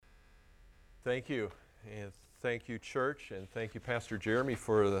Thank you. And thank you, church, and thank you, Pastor Jeremy,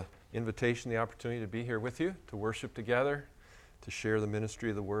 for the invitation, the opportunity to be here with you, to worship together, to share the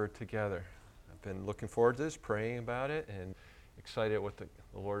ministry of the Word together. I've been looking forward to this, praying about it, and excited at what the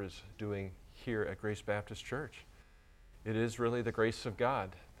Lord is doing here at Grace Baptist Church. It is really the grace of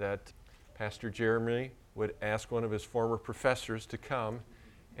God that Pastor Jeremy would ask one of his former professors to come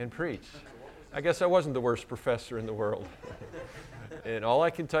and preach. I guess I wasn't the worst professor in the world. And all I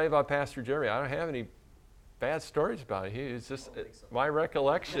can tell you about Pastor Jeremy, I don't have any bad stories about him. He's just my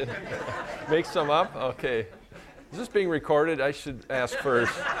recollection. Make some up? Okay. Is this being recorded? I should ask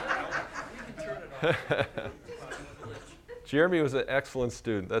first. Jeremy was an excellent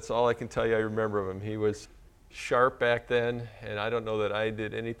student. That's all I can tell you I remember of him. He was sharp back then, and I don't know that I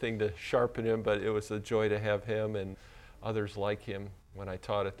did anything to sharpen him, but it was a joy to have him and others like him when I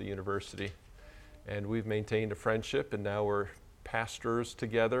taught at the university. And we've maintained a friendship, and now we're pastors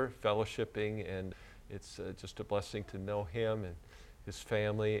together, fellowshipping, and it's just a blessing to know him and his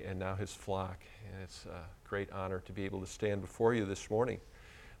family and now his flock. And it's a great honor to be able to stand before you this morning.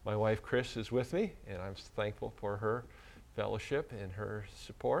 My wife, Chris, is with me, and I'm thankful for her fellowship and her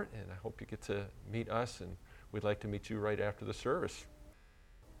support, and I hope you get to meet us, and we'd like to meet you right after the service.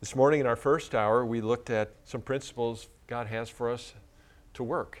 This morning in our first hour, we looked at some principles God has for us to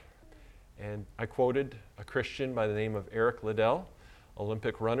work. And I quoted a Christian by the name of Eric Liddell,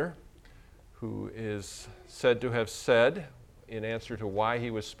 Olympic runner, who is said to have said, in answer to why he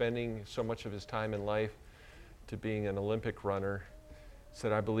was spending so much of his time in life to being an Olympic runner,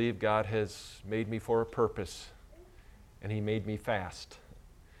 said, "I believe God has made me for a purpose, and he made me fast.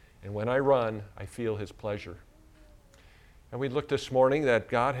 And when I run, I feel his pleasure." And we looked this morning that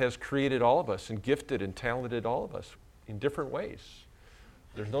God has created all of us and gifted and talented all of us in different ways.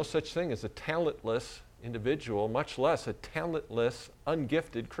 There's no such thing as a talentless individual, much less a talentless,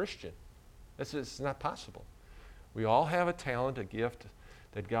 ungifted Christian. It's not possible. We all have a talent, a gift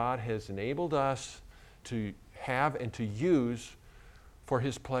that God has enabled us to have and to use for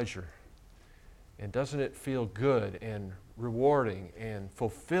his pleasure. And doesn't it feel good and rewarding and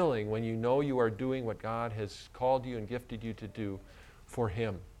fulfilling when you know you are doing what God has called you and gifted you to do for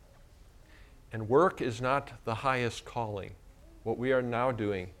him? And work is not the highest calling. What we are now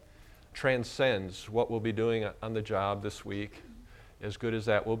doing transcends what we'll be doing on the job this week, as good as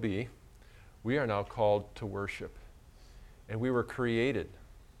that will be. We are now called to worship. And we were created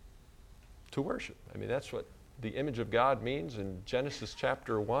to worship. I mean, that's what the image of God means in Genesis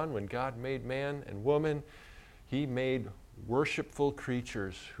chapter 1. When God made man and woman, he made worshipful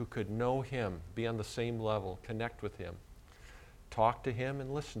creatures who could know him, be on the same level, connect with him, talk to him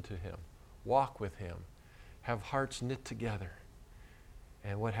and listen to him, walk with him, have hearts knit together.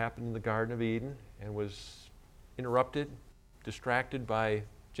 And what happened in the Garden of Eden and was interrupted, distracted by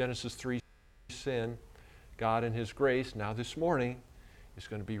Genesis 3 sin, God in his grace now this morning is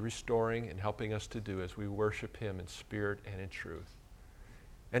going to be restoring and helping us to do as we worship him in spirit and in truth.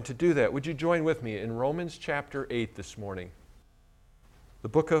 And to do that, would you join with me in Romans chapter 8 this morning? The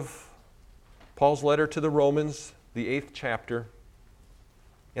book of Paul's letter to the Romans, the 8th chapter.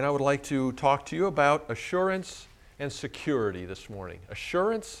 And I would like to talk to you about assurance and security this morning.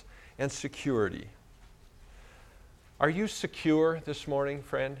 Assurance and security. Are you secure this morning,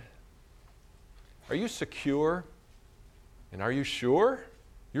 friend? Are you secure? And are you sure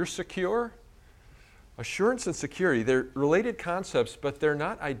you're secure? Assurance and security, they're related concepts, but they're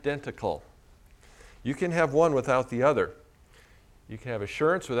not identical. You can have one without the other. You can have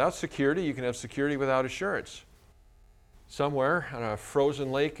assurance without security. You can have security without assurance. Somewhere on a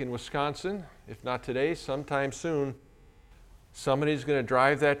frozen lake in Wisconsin, if not today, sometime soon, somebody's going to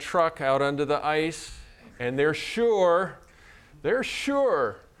drive that truck out onto the ice, and they're sure they're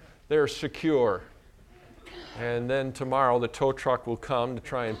secure. And then tomorrow the tow truck will come to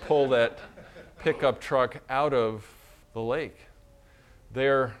try and pull that pickup truck out of the lake.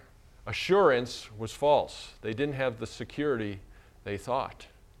 Their assurance was false. They didn't have the security they thought.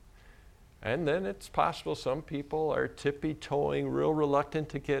 And then it's possible some people are tippy-toeing, real reluctant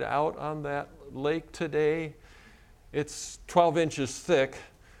to get out on that lake today. It's 12 inches thick,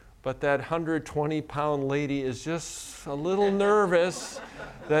 but that 120-pound lady is just a little nervous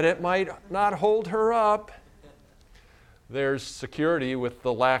that it might not hold her up. There's security with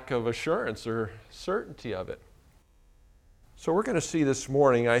the lack of assurance or certainty of it. So we're going to see this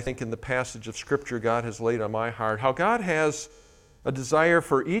morning, I think in the passage of Scripture God has laid on my heart, how God has a desire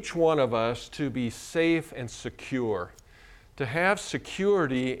for each one of us to be safe and secure, to have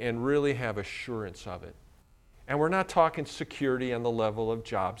security and really have assurance of it. And we're not talking security on the level of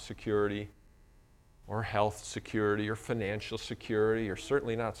job security. or health security or financial security, or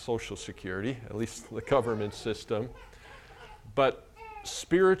certainly not social security, at least the government system, but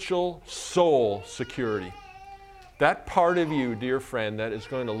spiritual soul security. That part of you, dear friend, that is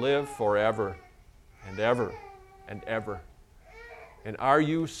going to live forever and ever and ever. And are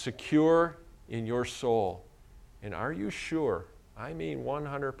you secure in your soul? And are you sure? I mean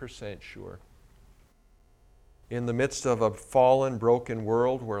 100% sure. In the midst of a fallen, broken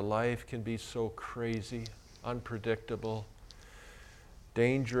world where life can be so crazy, unpredictable,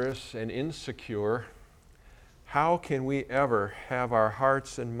 dangerous, and insecure, how can we ever have our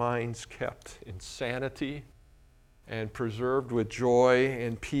hearts and minds kept in sanity and preserved with joy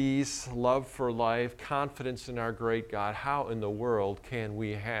and peace, love for life, confidence in our great God? How in the world can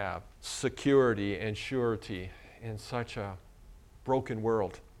we have security and surety in such a broken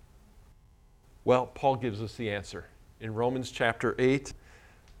world? Well, Paul gives us the answer. In Romans chapter 8,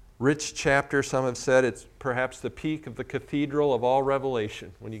 rich chapter, some have said it's perhaps the peak of the cathedral of all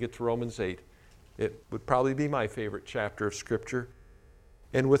revelation when you get to Romans 8. It would probably be my favorite chapter of Scripture.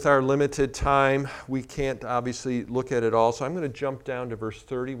 And with our limited time, we can't obviously look at it all. So I'm going to jump down to verse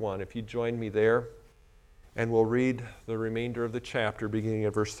 31, if you join me there. And we'll read the remainder of the chapter, beginning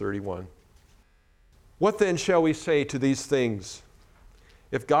at verse 31. What then shall we say to these things?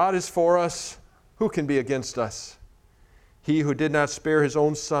 If God is for us, who can be against us? He who did not spare his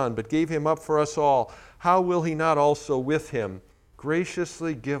own Son, but gave him up for us all, how will he not also with him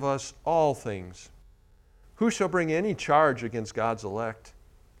graciously give us all things? Who shall bring any charge against God's elect?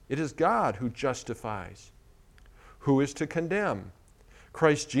 It is God who justifies. Who is to condemn?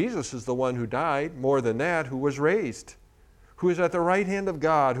 Christ Jesus is the one who died, more than that, who was raised, who is at the right hand of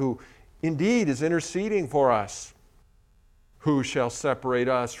God, who indeed is interceding for us. Who shall separate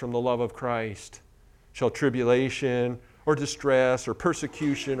us from the love of Christ? Shall tribulation, or distress, or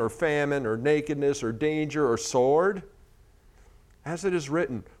persecution, or famine, or nakedness, or danger, or sword? As it is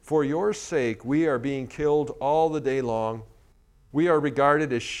written, for your sake we are being killed all the day long. We are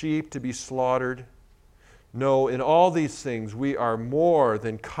regarded as sheep to be slaughtered. No, in all these things we are more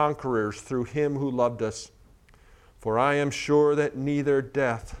than conquerors through him who loved us. For I am sure that neither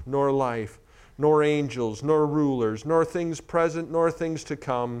death, nor life, nor angels, nor rulers, nor things present, nor things to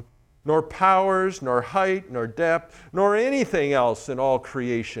come, nor powers, nor height, nor depth, nor anything else in all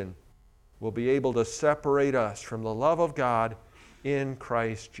creation will be able to separate us from the love of God in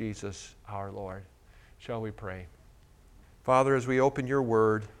Christ Jesus our Lord. Shall we pray? Father, as we open your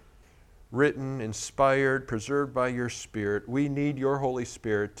word, written, inspired, preserved by your Spirit, we need your Holy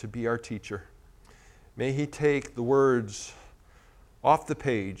Spirit to be our teacher. May he take the words off the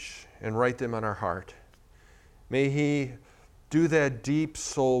page and write them on our heart. May he do that deep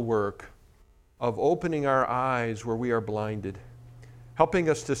soul work of opening our eyes where we are blinded, helping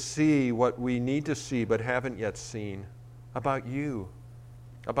us to see what we need to see but haven't yet seen about you,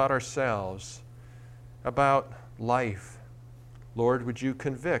 about ourselves, about life. Lord, would you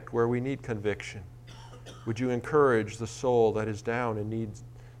convict where we need conviction? Would you encourage the soul that is down and needs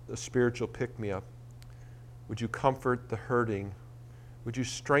a spiritual pick-me-up? Would you comfort the hurting? Would you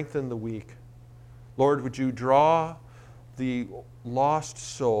strengthen the weak? Lord, would you draw the lost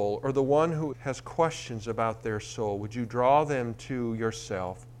soul or the one who has questions about their soul? Would you draw them to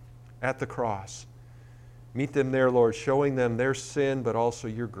yourself at the cross? Meet them there, Lord, showing them their sin but also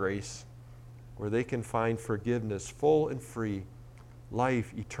your grace, where they can find forgiveness full and free,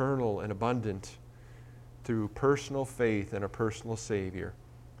 life eternal and abundant through personal faith in a personal Savior.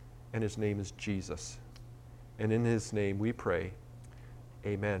 And his name is Jesus. And in his name we pray.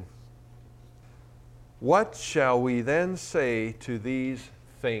 Amen. What shall we then say to these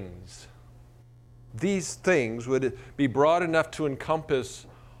things? These things would be broad enough to encompass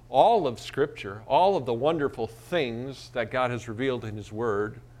all of Scripture, all of the wonderful things that God has revealed in his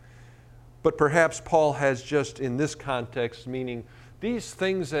Word. But perhaps Paul has just in this context, meaning these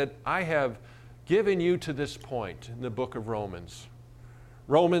things that I have given you to this point in the book of Romans.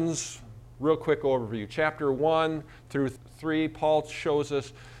 Romans, real quick overview. Chapter 1 through 3, Paul shows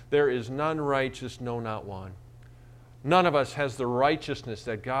us there is none righteous, no, not one. None of us has the righteousness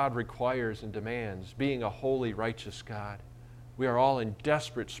that God requires and demands, being a holy, righteous God. We are all in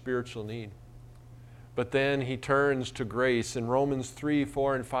desperate spiritual need. But then he turns to grace. In Romans 3,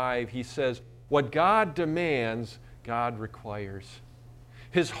 4, and 5, he says, what God demands, God requires.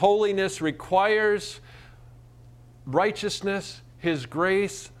 His holiness requires righteousness. His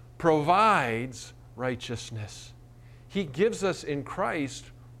grace provides righteousness. He gives us in Christ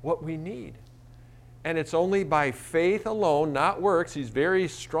what we need. And it's only by faith alone, not works. He's very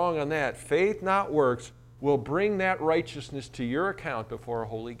strong on that. Faith, not works, will bring that righteousness to your account before a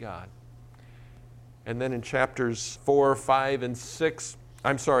holy God. And then in chapters 4, 5, and 6,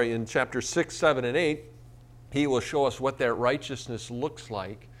 in chapters 6, 7, and 8, he will show us what that righteousness looks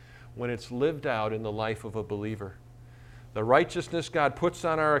like when it's lived out in the life of a believer. The righteousness God puts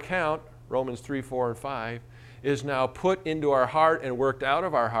on our account, Romans 3, 4, and 5, is now put into our heart and worked out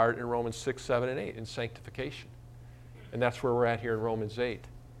of our heart in Romans 6, 7, and 8 in sanctification. And that's where we're at here in Romans 8.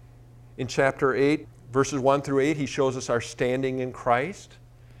 In chapter 8, verses 1 through 8, he shows us our standing in Christ.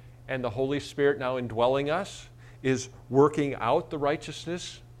 And the Holy Spirit now indwelling us is working out the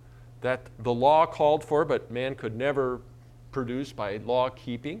righteousness that the law called for, but man could never produce by law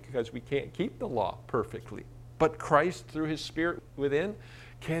keeping, because we can't keep the law perfectly. But Christ, through his Spirit within,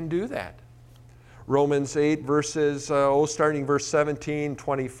 can do that. Romans 8, starting verse 17,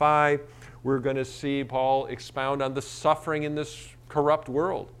 25, we're going to see Paul expound on the suffering in this corrupt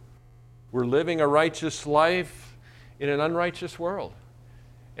world. We're living a righteous life in an unrighteous world.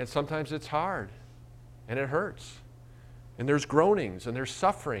 And sometimes it's hard, and it hurts. And there's groanings, and there's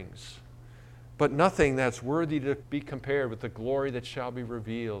sufferings. But nothing that's worthy to be compared with the glory that shall be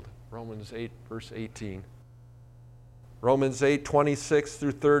revealed. Romans 8, verse 18. Romans 8, 26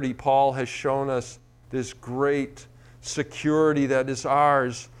 through 30, Paul has shown us this great security that is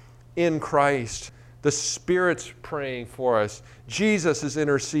ours in Christ. The Spirit's praying for us. Jesus is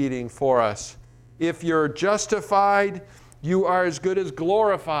interceding for us. If you're justified, you are as good as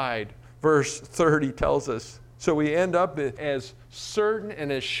glorified, verse 30 tells us. So we end up as certain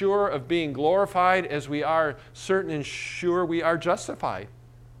and as sure of being glorified as we are certain and sure we are justified,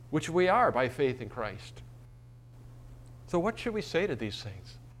 which we are by faith in Christ. So what should we say to these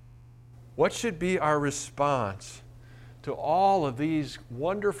things? What should be our response to all of these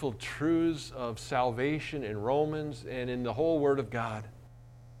wonderful truths of salvation in Romans and in the whole Word of God?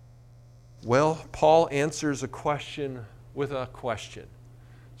 Well, Paul answers a question with a question,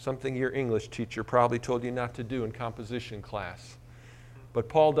 something your English teacher probably told you not to do in composition class. But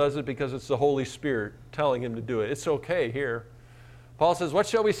Paul does it because it's the Holy Spirit telling him to do it. It's okay here. Paul says, what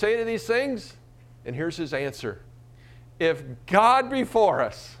shall we say to these things? And here's his answer. If God be for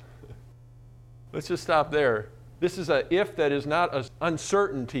us. Let's just stop there. This is an if that is not an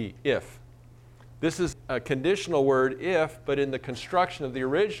uncertainty if. This is a conditional word, if, but in the construction of the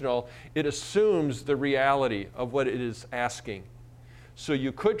original, it assumes the reality of what it is asking. So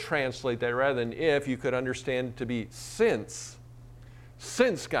you could translate that rather than if, you could understand it to be since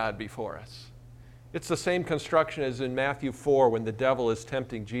God be for us. It's the same construction as in Matthew 4 when the devil is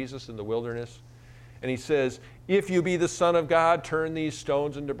tempting Jesus in the wilderness. And he says, if you be the Son of God, turn these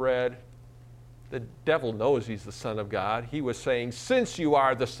stones into bread. The devil knows he's the Son of God. He was saying, since you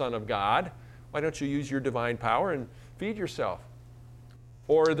are the Son of God, why don't you use your divine power and feed yourself?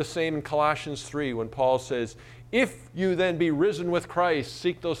 Or the same in Colossians 3 when Paul says, if you then be risen with Christ,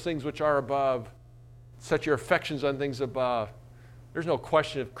 seek those things which are above. Set your affections on things above. There's no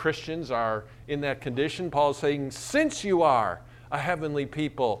question if Christians are in that condition. Paul is saying, since you are a heavenly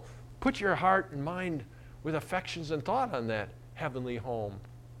people, put your heart and mind with affections and thought on that heavenly home.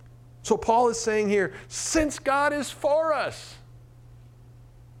 So Paul is saying here, since God is for us.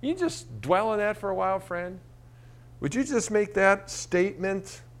 You just dwell on that for a while, friend? Would you just make that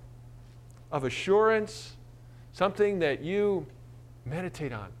statement of assurance something that you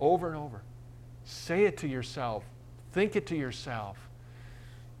meditate on over and over? Say it to yourself. Think it to yourself.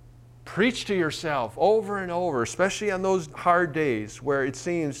 Preach to yourself over and over, especially on those hard days where it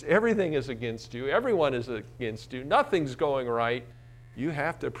seems everything is against you, everyone is against you, nothing's going right. You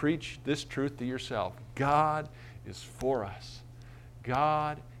have to preach this truth to yourself. God is for us.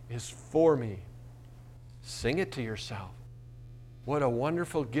 God is for me. Sing it to yourself. What a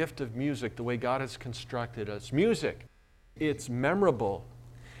wonderful gift of music, the way God has constructed us. Music, it's memorable,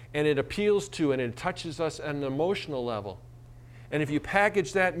 and it appeals to and it touches us at an emotional level. And if you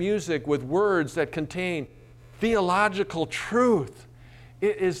package that music with words that contain theological truth,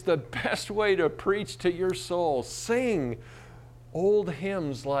 it is the best way to preach to your soul. Sing old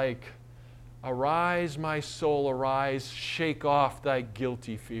hymns like, arise, my soul, arise, shake off thy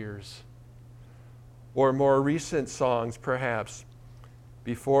guilty fears. Or more recent songs, perhaps,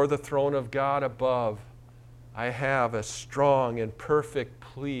 before the throne of God above, I have a strong and perfect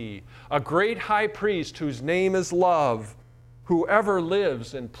plea, a great high priest whose name is love, who ever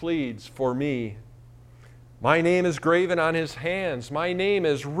lives and pleads for me. My name is graven on his hands, my name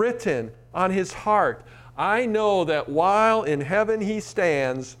is written on his heart. I know that while in heaven he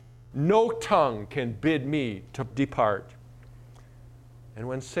stands, no tongue can bid me to depart. And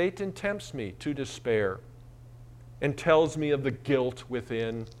when Satan tempts me to despair and tells me of the guilt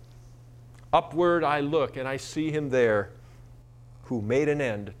within, upward I look and I see him there who made an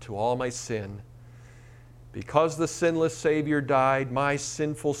end to all my sin. Because the sinless Savior died, my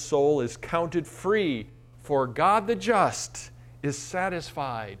sinful soul is counted free, for God the just is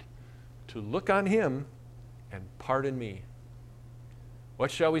satisfied to look on him and pardon me.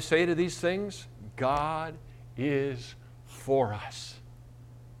 What shall we say to these things? God is for us.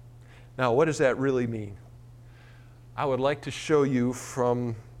 Now, what does that really mean? I would like to show you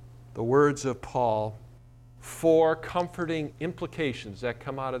from the words of Paul 4 comforting implications that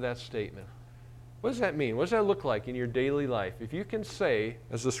come out of that statement. What does that mean? What does that look like in your daily life? If you can say,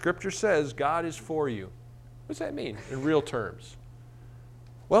 as the Scripture says, God is for you, what does that mean in real terms?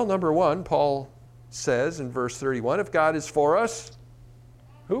 Well, number one, Paul says in verse 31, if God is for us,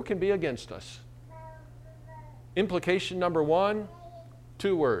 who can be against us? Implication number one,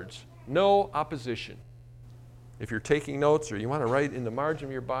 2 words, no opposition. If you're taking notes or you want to write in the margin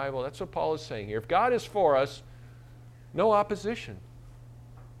of your Bible, that's what Paul is saying here. If God is for us, no opposition.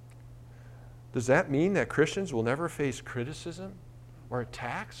 Does that mean that Christians will never face criticism or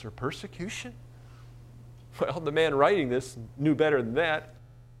attacks or persecution? Well, the man writing this knew better than that.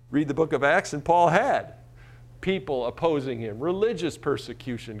 Read the book of Acts, and Paul had people opposing him, religious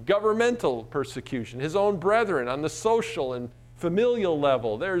persecution, governmental persecution, his own brethren on the social and familial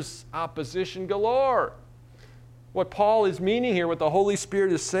level. There's opposition galore. What Paul is meaning here, what the Holy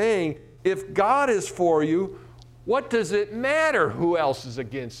Spirit is saying, if God is for you, what does it matter who else is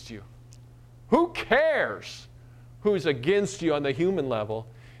against you? Who cares who's against you on the human level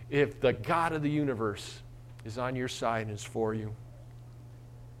if the God of the universe is on your side and is for you?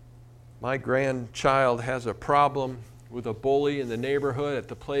 My grandchild has a problem with a bully in the neighborhood at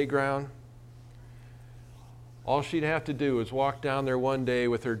the playground. All she'd have to do is walk down there one day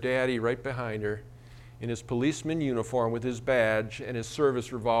with her daddy right behind her in his policeman uniform with his badge and his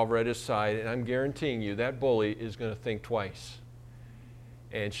service revolver at his side, and I'm guaranteeing you that bully is going to think twice.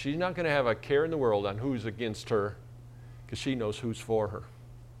 And she's not going to have a care in the world on who's against her because she knows who's for her.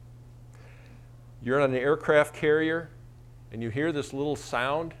 You're on an aircraft carrier and you hear this little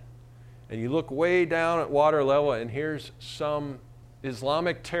sound and you look way down at water level and here's some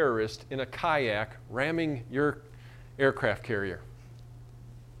Islamic terrorist in a kayak ramming your aircraft carrier.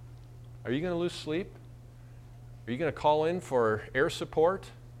 Are you going to lose sleep? Are you going to call in for air support?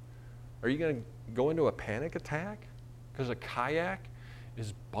 Are you going to go into a panic attack because a kayak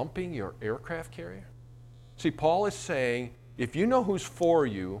is bumping your aircraft carrier? See, Paul is saying, if you know who's for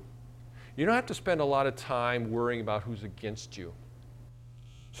you, you don't have to spend a lot of time worrying about who's against you.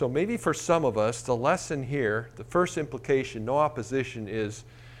 So maybe for some of us, the lesson here, the first implication, no opposition, is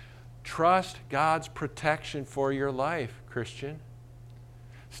trust God's protection for your life, Christian.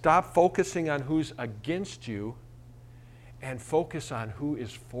 Stop focusing on who's against you and focus on who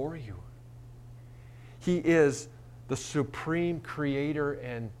is for you. He is the supreme creator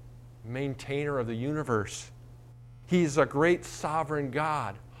and maintainer of the universe. He's a great sovereign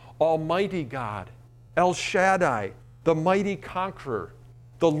God, Almighty God, El Shaddai, the mighty conqueror,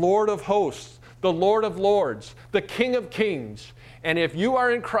 the Lord of hosts, the Lord of lords, the King of kings. And if you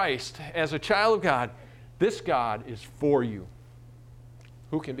are in Christ as a child of God, this God is for you.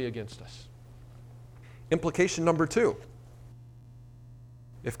 Who can be against us? Implication number 2.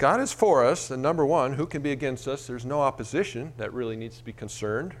 If God is for us, then number 1, who can be against us? There's no opposition that really needs to be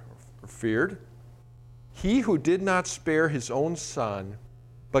concerned or feared. He who did not spare his own son,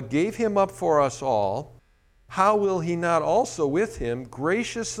 but gave him up for us all, how will he not also with him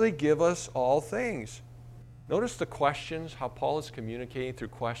graciously give us all things? Notice the questions, how Paul is communicating through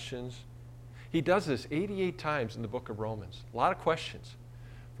questions. He does this 88 times in the book of Romans. A lot of questions.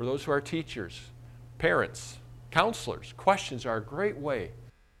 For those who are teachers, parents, counselors, questions are a great way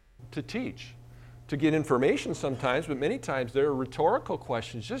to teach, to get information sometimes, but many times they're rhetorical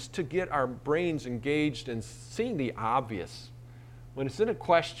questions just to get our brains engaged in seeing the obvious. When it's in a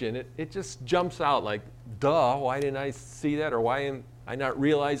question, it just jumps out like, duh, why didn't I see that? Or why am I not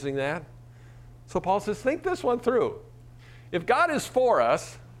realizing that? So Paul says, think this one through. If God is for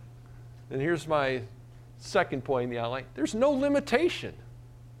us, and here's my second point in the outline, there's no limitation.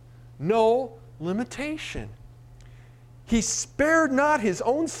 No limitation. He spared not his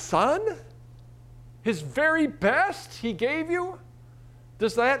own son? His very best he gave you?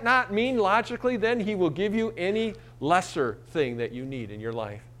 Does that not mean logically then he will give you any lesser thing that you need in your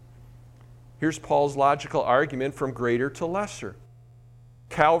life? Here's Paul's logical argument from greater to lesser.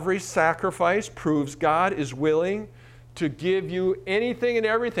 Calvary's sacrifice proves God is willing to give you anything and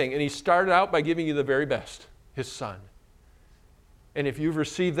everything. And he started out by giving you the very best, his son. And if you've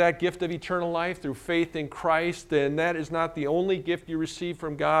received that gift of eternal life through faith in Christ, then that is not the only gift you receive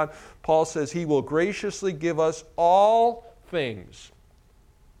from God. Paul says he will graciously give us all things.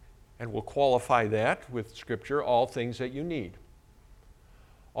 And we'll qualify that with Scripture, all things that you need.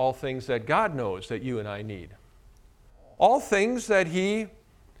 All things that God knows that you and I need. All things that He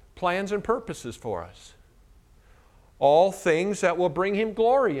plans and purposes for us. All things that will bring Him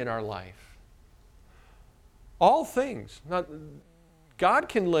glory in our life. All things. Now, God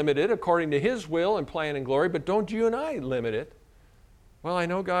can limit it according to His will and plan and glory, but don't you and I limit it. Well, I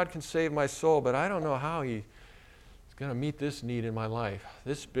know God can save my soul, but I don't know how He's going to meet this need in my life.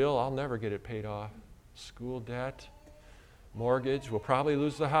 This bill, I'll never get it paid off. School debt, mortgage, we'll probably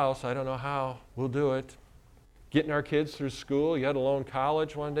lose the house. I don't know how. We'll do it. Getting our kids through school, you had a loan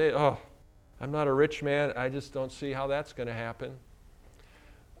college one day. Oh, I'm not a rich man. I just don't see how that's going to happen.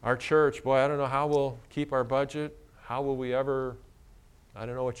 Our church, boy, I don't know how we'll keep our budget. How will we ever, I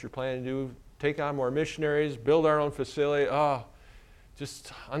don't know what you're planning to do, take on more missionaries, build our own facility. Oh,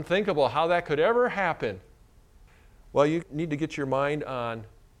 just unthinkable how that could ever happen. Well, you need to get your mind on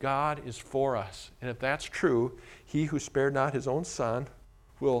God is for us. And if that's true, He who spared not His own Son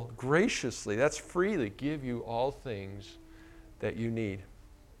will graciously, that's freely, give you all things that you need.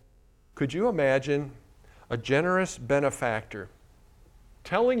 Could you imagine a generous benefactor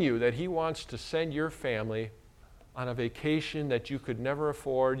telling you that he wants to send your family on a vacation that you could never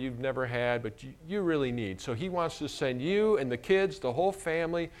afford, you've never had, but you really need? So he wants to send you and the kids, the whole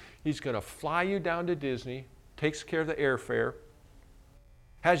family. He's going to fly you down to Disney, takes care of the airfare,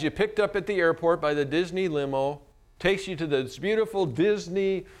 has you picked up at the airport by the Disney limo, takes you to this beautiful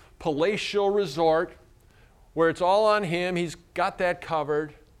Disney palatial resort where it's all on him. He's got that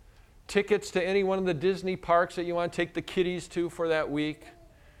covered. Tickets to any one of the Disney parks that you want to take the kiddies to for that week.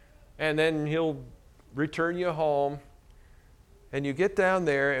 And then he'll return you home. And you get down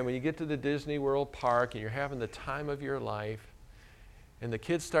there, and when you get to the Disney World Park and you're having the time of your life, and the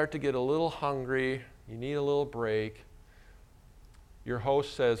kids start to get a little hungry, you need a little break, your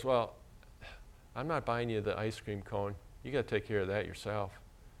host says, well, I'm not buying you the ice cream cone. You got to take care of that yourself.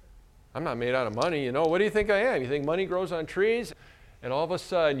 I'm not made out of money, you know. What do you think I am? You think money grows on trees? And all of a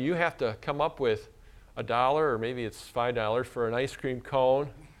sudden, you have to come up with $1, or maybe it's $5 for an ice cream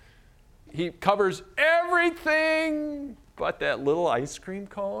cone. He covers everything but that little ice cream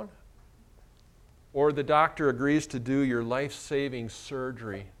cone. Or the doctor agrees to do your life-saving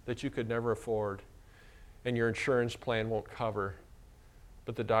surgery that you could never afford, and your insurance plan won't cover.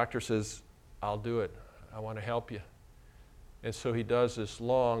 But the doctor says, I'll do it. I want to help you. And so he does this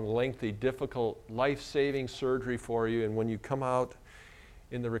long, lengthy, difficult, life-saving surgery for you. And when you come out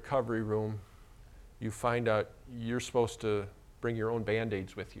in the recovery room, you find out you're supposed to bring your own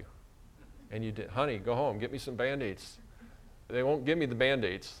Band-Aids with you. And you did, honey, go home, get me some Band-Aids. They won't give me the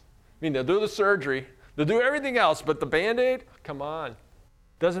Band-Aids. I mean, they'll do the surgery, they'll do everything else, but the Band-Aid, come on.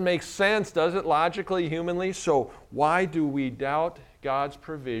 Doesn't make sense, does it, logically, humanly? So why do we doubt God's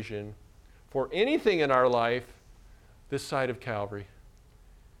provision for anything in our life this side of Calvary?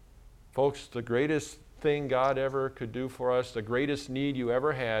 Folks, the greatest thing God ever could do for us, the greatest need you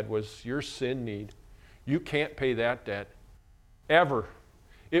ever had was your sin need. You can't pay that debt, ever.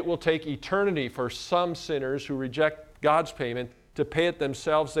 It will take eternity for some sinners who reject God's payment to pay it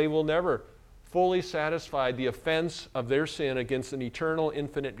themselves. They will never fully satisfy the offense of their sin against an eternal,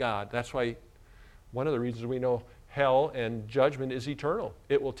 infinite God. That's why one of the reasons we know hell and judgment is eternal.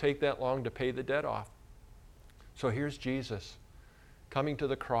 It will take that long to pay the debt off. So here's Jesus coming to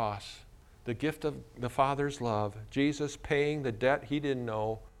the cross, the gift of the Father's love, Jesus paying the debt He didn't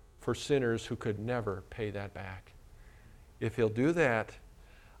know for sinners who could never pay that back. If He'll do that,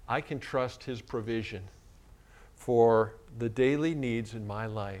 I can trust His provision for the daily needs in my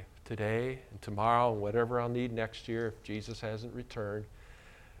life, today and tomorrow and whatever I'll need next year if Jesus hasn't returned.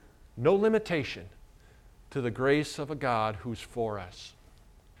 No limitation to the grace of a God who's for us.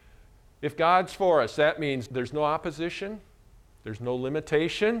 If God's for us, that means there's no opposition, there's no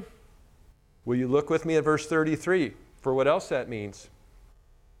limitation. Will you look with me at verse 33 for what else that means?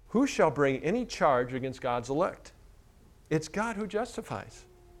 Who shall bring any charge against God's elect? It's God who justifies.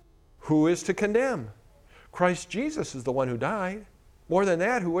 Who is to condemn? Christ Jesus is the one who died. More than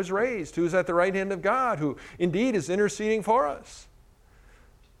that, who was raised, who is at the right hand of God, who indeed is interceding for us.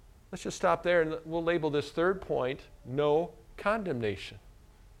 Let's just stop there and we'll label this third point, no condemnation.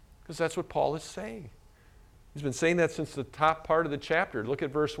 Because that's what Paul is saying. He's been saying that since the top part of the chapter. Look at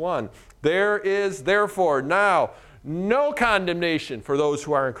verse 1. There is therefore now no condemnation for those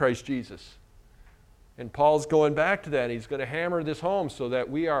who are in Christ Jesus. And Paul's going back to that. He's going to hammer this home so that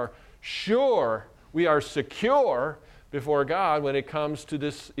we are sure, we are secure before God when it comes to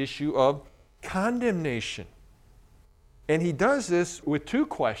this issue of condemnation. And he does this with two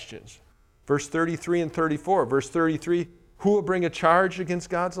questions. Verse 33 and 34. Verse 33, Who will bring a charge against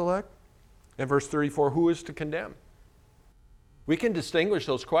God's elect? And verse 34, who is to condemn? We can distinguish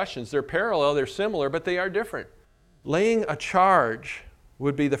those questions. They're parallel, they're similar, but they are different. Laying a charge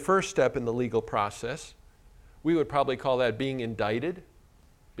would be the first step in the legal process. We would probably call that being indicted,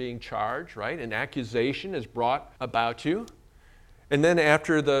 being charged, right? An accusation is brought about you. And then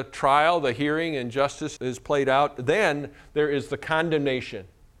after the trial, the hearing, and justice is played out, then there is the condemnation.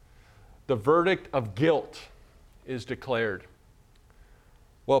 The verdict of guilt is declared.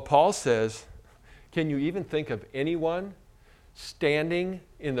 Well, Paul says, can you even think of anyone standing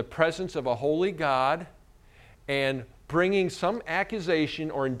in the presence of a holy God and bringing some accusation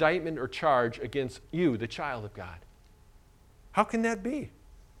or indictment or charge against you, the child of God? How can that be?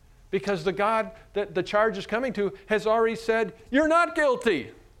 Because the God that the charge is coming to has already said, you're not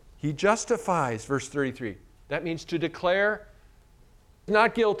guilty. He justifies, verse 33. That means to declare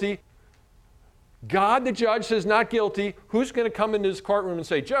not guilty. God, the judge, says not guilty. Who's going to come into this courtroom and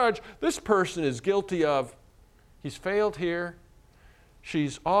say, Judge, this person is guilty of, he's failed here,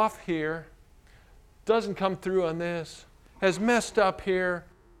 she's off here, doesn't come through on this, has messed up here.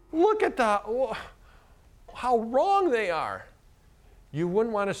 Look at how wrong they are. You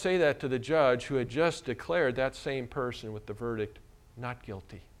wouldn't want to say that to the judge who had just declared that same person with the verdict not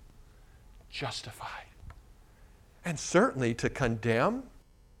guilty, justified. And certainly to condemn,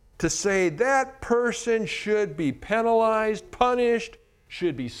 to say that person should be penalized, punished,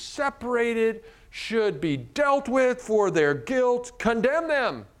 should be separated, should be dealt with for their guilt, condemn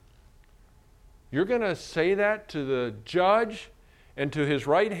them. You're going to say that to the judge and to his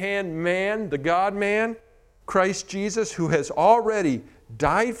right-hand man, the God-man, Christ Jesus, who has already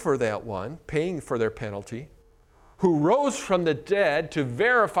died for that one, paying for their penalty, who rose from the dead to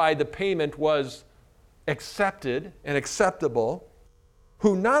verify the payment was accepted and acceptable,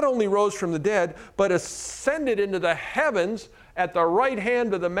 who not only rose from the dead, but ascended into the heavens at the right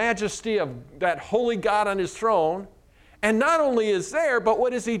hand of the majesty of that holy God on his throne. And not only is there, but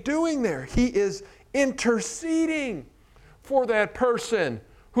what is he doing there? He is interceding for that person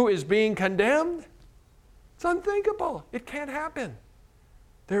who is being condemned. It's unthinkable. It can't happen.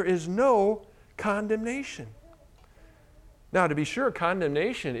 There is no condemnation. Now, to be sure,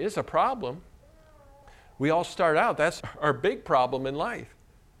 condemnation is a problem. We all start out, that's our big problem in life.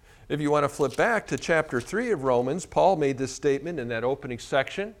 If you want to flip back to chapter 3 of Romans, Paul made this statement in that opening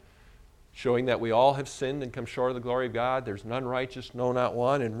section, showing that we all have sinned and come short of the glory of God. There's none righteous, no, not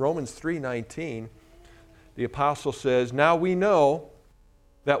one. In Romans 3:19, the apostle says, now we know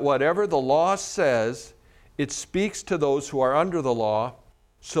that whatever the law says, it speaks to those who are under the law,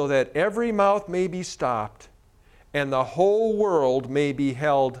 so that every mouth may be stopped, and the whole world may be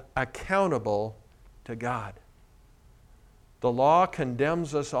held accountable to God. The law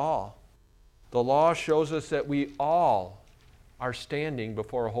condemns us all. The law shows us that we all are standing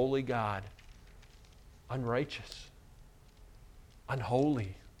before a holy God, unrighteous,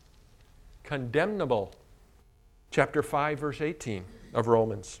 unholy, condemnable. Chapter 5, verse 18 of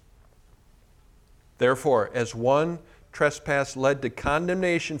Romans. Therefore, as one trespass led to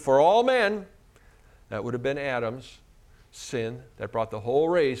condemnation for all men, that would have been Adam's sin that brought the whole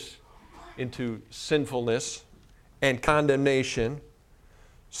race into sinfulness and condemnation,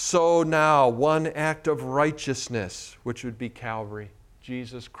 so now one act of righteousness, which would be Calvary,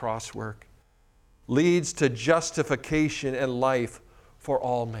 Jesus' cross work, leads to justification and life for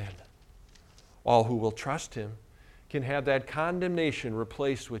all men. All who will trust him can have that condemnation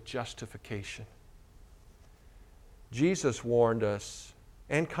replaced with justification. Jesus warned us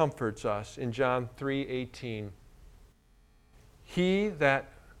and comforts us in John 3:18. He that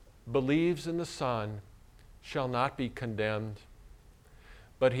believes in the Son shall not be condemned,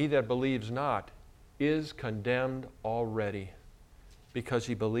 but he that believes not is condemned already, because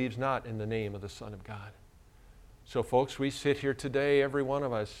he believes not in the name of the Son of God. So folks, we sit here today, every one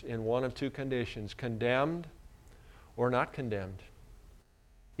of us, in one of two conditions: condemned or not condemned.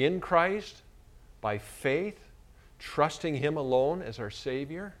 In Christ, by faith, trusting him alone as our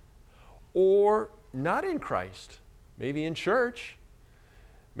Savior, or not in Christ, maybe in church,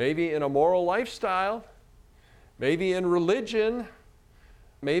 maybe in a moral lifestyle, maybe in religion,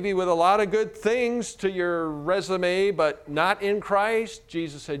 maybe with a lot of good things to your resume, but not in Christ.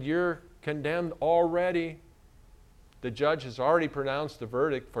 Jesus said, you're condemned already. The judge has already pronounced the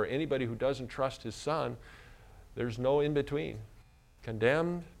verdict for anybody who doesn't trust his Son. There's no in between.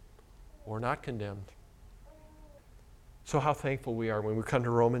 Condemned or not condemned. So how thankful we are when we come to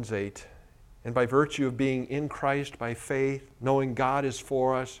Romans 8. And by virtue of being in Christ by faith, knowing God is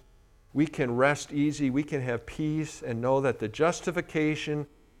for us, we can rest easy, we can have peace, and know that the justification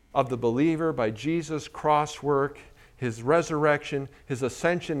of the believer by Jesus' cross work His resurrection, His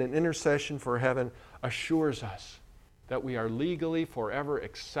ascension and intercession for heaven assures us that we are legally forever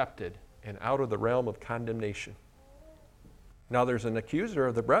accepted and out of the realm of condemnation. Now there's an accuser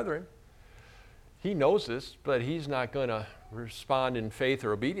of the brethren. He knows this, but he's not going to respond in faith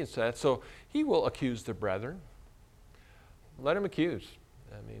or obedience to that, so he will accuse the brethren. Let him accuse.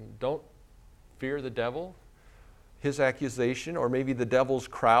 I mean, don't fear the devil, his accusation, or maybe the devil's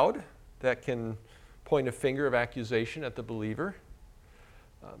crowd that can point a finger of accusation at the believer.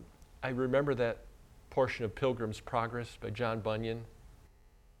 I remember that portion of Pilgrim's Progress by John Bunyan,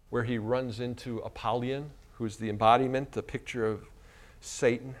 where he runs into Apollyon, who's the embodiment, the picture of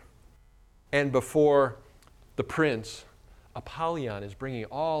Satan. And before the prince, Apollyon is bringing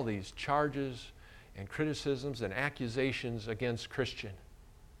all these charges and criticisms and accusations against Christian.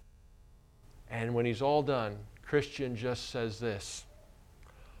 And when he's all done, Christian just says this: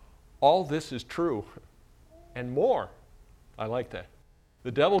 all this is true and more. I like that.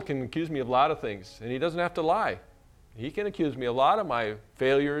 The devil can accuse me of a lot of things, and he doesn't have to lie. He can accuse me of a lot of my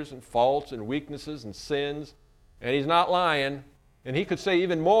failures and faults and weaknesses and sins, and he's not lying, and he could say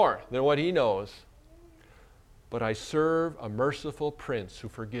even more than what he knows. But I serve a merciful prince who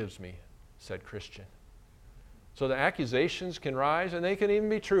forgives me, said Christian. So the accusations can rise, and they can even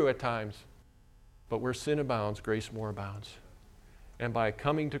be true at times. But where sin abounds, grace more abounds. And by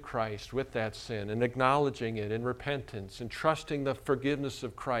coming to Christ with that sin and acknowledging it in repentance and trusting the forgiveness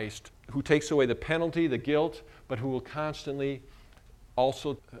of Christ, who takes away the penalty, the guilt, but who will constantly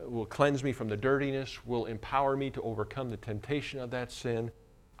also will cleanse me from the dirtiness, will empower me to overcome the temptation of that sin,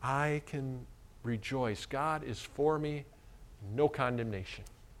 I can rejoice. God is for me, no condemnation.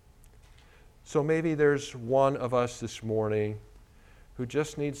 So maybe there's one of us this morning who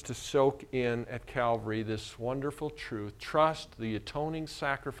just needs to soak in at Calvary this wonderful truth. Trust the atoning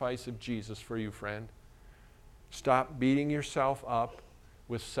sacrifice of Jesus for you, friend. Stop beating yourself up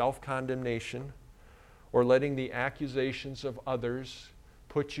with self-condemnation or letting the accusations of others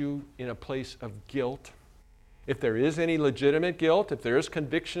put you in a place of guilt. If there is any legitimate guilt, if there is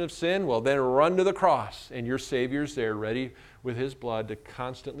conviction of sin, well, then run to the cross, and your Savior's there ready with His blood to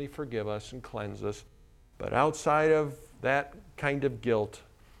constantly forgive us and cleanse us. But outside of that kind of guilt,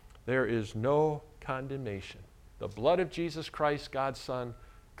 there is no condemnation. The blood of Jesus Christ, God's Son,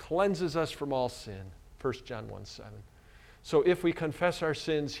 cleanses us from all sin. 1 John 1:7. So if we confess our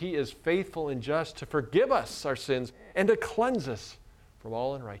sins, He is faithful and just to forgive us our sins and to cleanse us from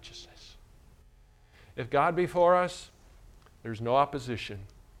all unrighteousness. If God be for us, there's no opposition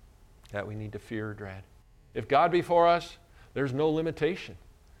that we need to fear or dread. If God be for us, there's no limitation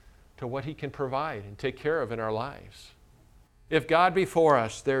to what He can provide and take care of in our lives. If God be for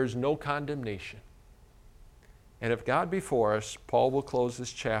us, there's no condemnation. And if God be for us, Paul will close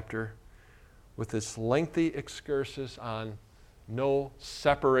this chapter with this lengthy excursus on no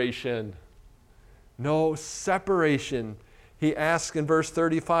separation. No separation. He asks in verse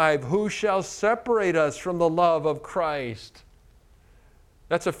 35, who shall separate us from the love of Christ?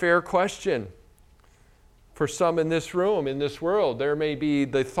 That's a fair question. For some in this room, in this world, there may be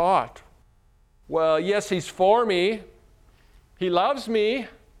the thought, well, yes, He's for me. He loves me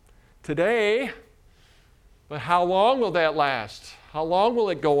today. But how long will that last? How long will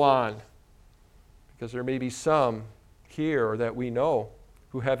it go on? Because there may be some here that we know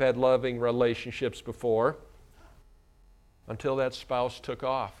who have had loving relationships before until that spouse took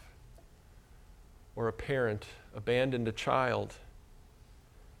off, or a parent abandoned a child,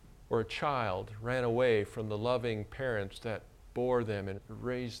 or a child ran away from the loving parents that bore them and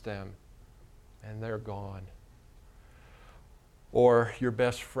raised them, and they're gone. Or your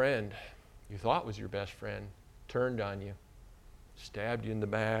best friend, you thought was your best friend, turned on you, stabbed you in the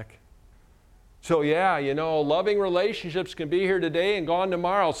back. So yeah, loving relationships can be here today and gone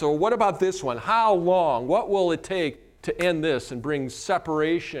tomorrow. So what about this one? How long? What will it take to end this and bring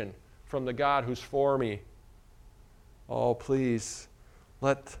separation from the God who's for me? Oh, please,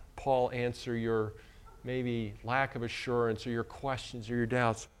 let Paul answer your maybe lack of assurance or your questions or your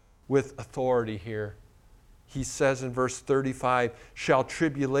doubts with authority here. He says in verse 35, shall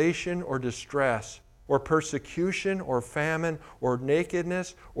tribulation or distress or persecution or famine or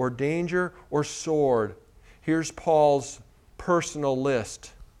nakedness or danger or sword. Here's Paul's personal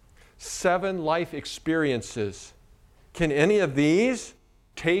list. 7 life experiences. Can any of these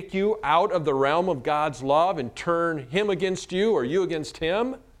take you out of the realm of God's love and turn Him against you or you against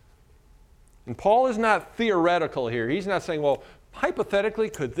Him? And Paul is not theoretical here. He's not saying, well, hypothetically,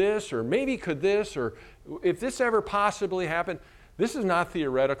 could this, or maybe could this, or if this ever possibly happened. This is not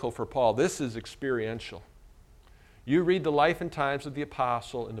theoretical for Paul. This is experiential. You read the life and times of the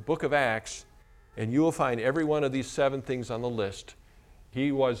apostle in the book of Acts, And you will find every one of these 7 things on the list.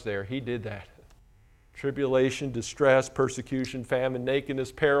 He was there. He did that. Tribulation, distress, persecution, famine,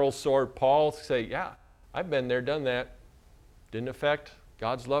 nakedness, peril, sword. Paul say, yeah, I've been there, done that. Didn't affect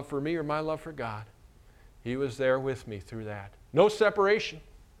God's love for me or my love for God. He was there with me through that. No separation.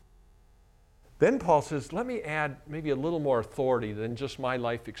 Then Paul says, let me add maybe a little more authority than just my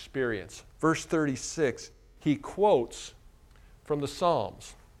life experience. Verse 36, he quotes from the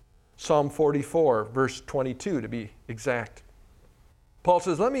Psalms. Psalm 44, verse 22 to be exact. Paul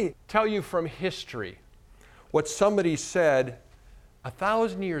says, let me tell you from history what somebody said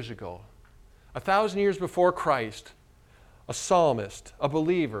 1,000 years ago, 1,000 years before Christ, a psalmist, a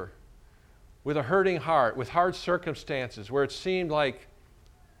believer, with a hurting heart, with hard circumstances, where it seemed like,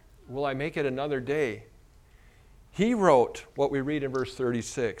 will I make it another day? He wrote what we read in verse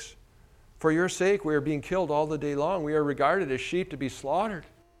 36. For your sake we are being killed all the day long. We are regarded as sheep to be slaughtered.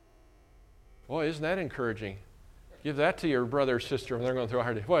 Boy, isn't that encouraging? Give that to your brother or sister when they're going through a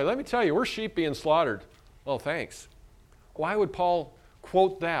hard day. Boy, let me tell you, we're sheep being slaughtered. Oh, thanks. Why would Paul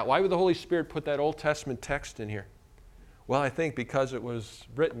quote that? Why would the Holy Spirit put that Old Testament text in here? Well, I think because it was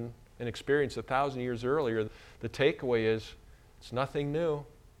written and experienced 1,000 years earlier, the takeaway is it's nothing new.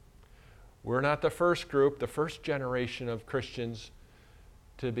 We're not the first group, the first generation of Christians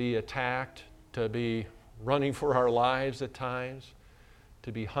to be attacked, to be running for our lives at times,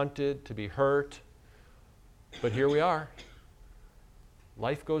 to be hunted, to be hurt. But here we are.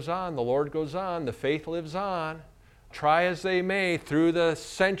 Life goes on, the Lord goes on, the faith lives on. Try as they may, through the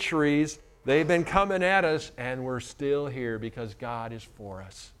centuries, they've been coming at us, and we're still here because God is for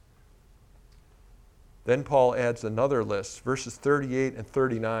us. Then Paul adds another list, verses 38 and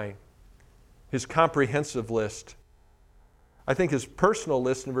 39, his comprehensive list. I think his personal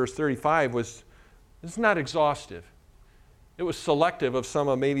list in verse 35 was not exhaustive. It was selective of some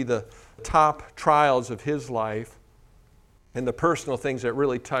of maybe the top trials of his life and the personal things that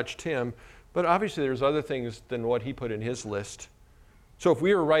really touched him. But obviously there's other things than what he put in his list. So if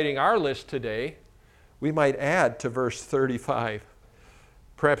we were writing our list today, we might add to verse 35.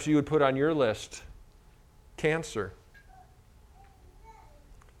 Perhaps you would put on your list cancer,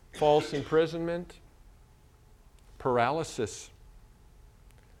 false imprisonment, paralysis,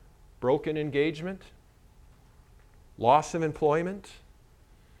 broken engagement, loss of employment,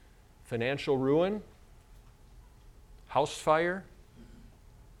 financial ruin, house fire,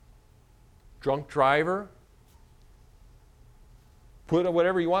 drunk driver. Put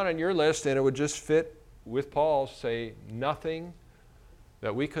whatever you want on your list, and it would just fit with Paul. Say nothing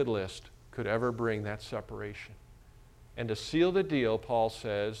that we could list could ever bring that separation. And to seal the deal, Paul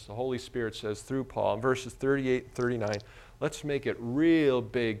says, the Holy Spirit says through Paul in verses 38 and 39, let's make it real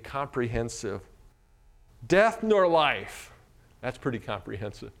big, comprehensive. Death nor life. That's pretty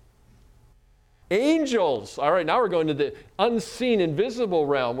comprehensive. Angels. All right, now we're going to the unseen, invisible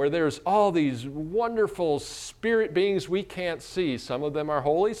realm where there's all these wonderful spirit beings we can't see. Some of them are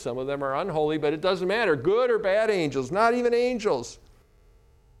holy, some of them are unholy, but it doesn't matter. Good or bad angels, not even angels.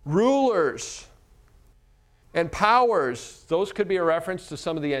 Rulers and powers. Those could be a reference to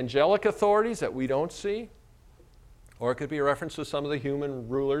some of the angelic authorities that we don't see, or it could be a reference to some of the human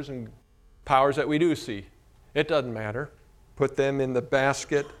rulers and powers that we do see. It doesn't matter. Put them in the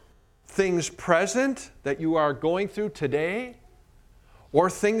basket. Things present that you are going through today, or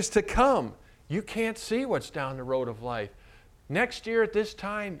things to come. You can't see what's down the road of life. Next year at this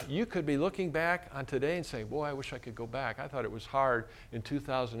time, you could be looking back on today and say, boy, I wish I could go back. I thought it was hard in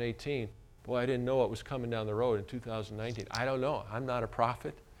 2018. Boy, I didn't know what was coming down the road in 2019. I don't know. I'm not a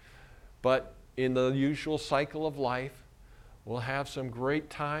prophet. But in the usual cycle of life, we'll have some great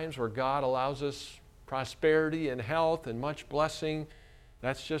times where God allows us prosperity and health and much blessing.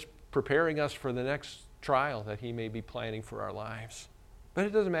 That's just preparing us for the next trial that He may be planning for our lives. But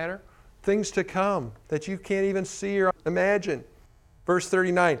it doesn't matter. Things to come that you can't even see or imagine. Verse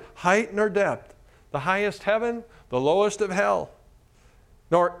 39, height nor depth, the highest heaven, the lowest of hell,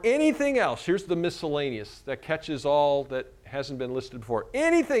 nor anything else. Here's the miscellaneous that catches all that hasn't been listed before.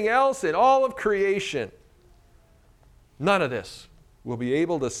 Anything else in all of creation, none of this will be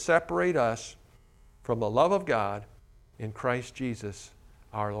able to separate us from the love of God in Christ Jesus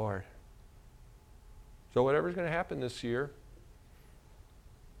our Lord. So whatever's going to happen this year,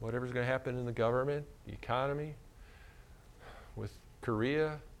 whatever's going to happen in the government, the economy, with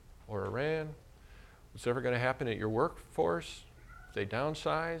Korea or Iran, what's ever going to happen at your workforce, if they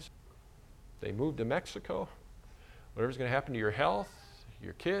downsize, if they move to Mexico, whatever's going to happen to your health,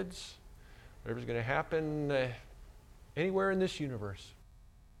 your kids, whatever's going to happen anywhere in this universe.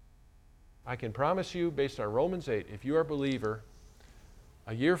 I can promise you, based on Romans 8, if you are a believer,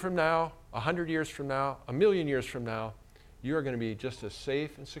 a year from now, 100 years from now, 1,000,000 years from now, you are going to be just as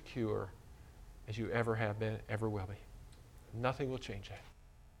safe and secure as you ever have been, ever will be. Nothing will change that.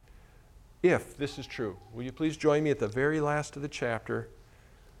 If this is true, will you please join me at the very last of the chapter,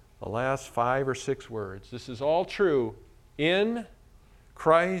 the last 5 or 6 words. This is all true in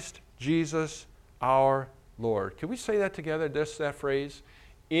Christ Jesus our Lord. Can we say that together, just that phrase?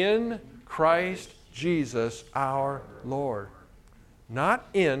 In Christ Jesus our Lord. Not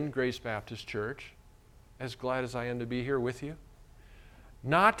in Grace Baptist Church, as glad as I am to be here with you.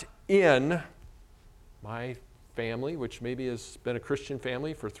 Not in my family, which maybe has been a Christian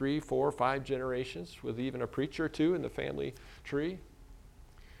family for 3, 4, 5 generations, with even a preacher or 2 in the family tree.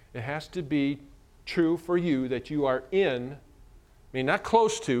 It has to be true for you that you are in, I mean, not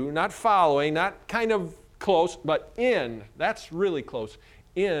close to, not following, not kind of close, but in, that's really close,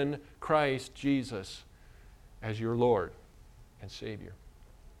 in Christ Jesus as your Lord and Savior.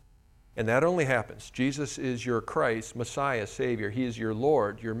 And that only happens. Jesus is your Christ, Messiah, Savior. He is your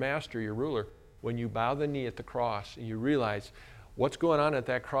Lord, your Master, your ruler. When you bow the knee at the cross and you realize what's going on at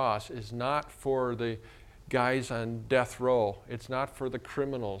that cross is not for the guys on death row. It's not for the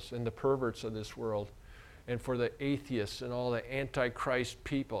criminals and the perverts of this world and for the atheists and all the antichrist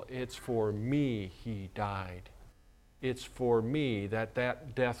people. It's for me he died. It's for me that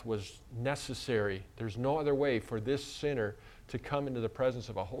death was necessary. There's no other way for this sinner to come into the presence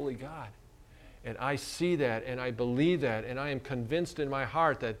of a holy God. And I see that and I believe that and I am convinced in my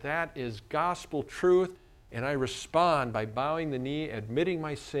heart that that is gospel truth, and I respond by bowing the knee, admitting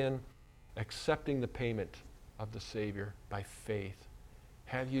my sin, accepting the payment of the Savior by faith.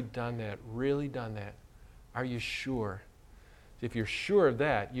 Have you done that? Really done that? Are you sure? If you're sure of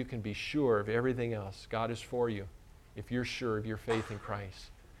that, you can be sure of everything else. God is for you if you're sure of your faith in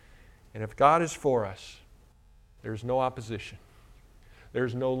Christ. And if God is for us, there's no opposition.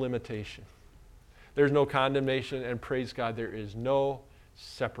 There's no limitation. There's no condemnation, and praise God, there is no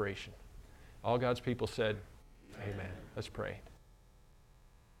separation. All God's people said, Amen. Let's pray.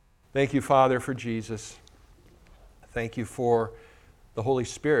 Thank you, Father, for Jesus. Thank you for the Holy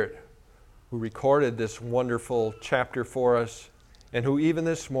Spirit who recorded this wonderful chapter for us and who even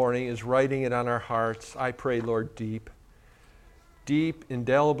this morning is writing it on our hearts. I pray, Lord, deep,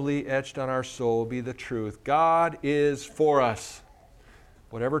 indelibly etched on our soul be the truth. God is for us.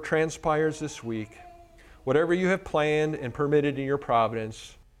 Whatever transpires this week, whatever you have planned and permitted in your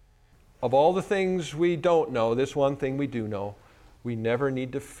providence, of all the things we don't know, this one thing we do know, we never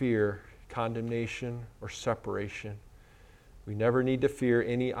need to fear condemnation or separation. We never need to fear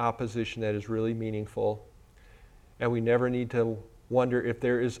any opposition that is really meaningful. And we never need to wonder if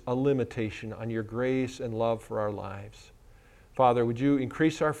there is a limitation on your grace and love for our lives. Father, would you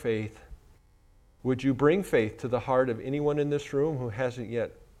increase our faith? Would you bring faith to the heart of anyone in this room who hasn't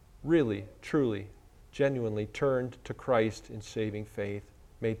yet really, truly, genuinely turned to Christ in saving faith?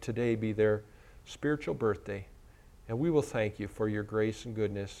 May today be their spiritual birthday. And we will thank you for your grace and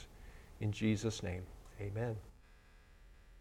goodness. In Jesus' name, amen.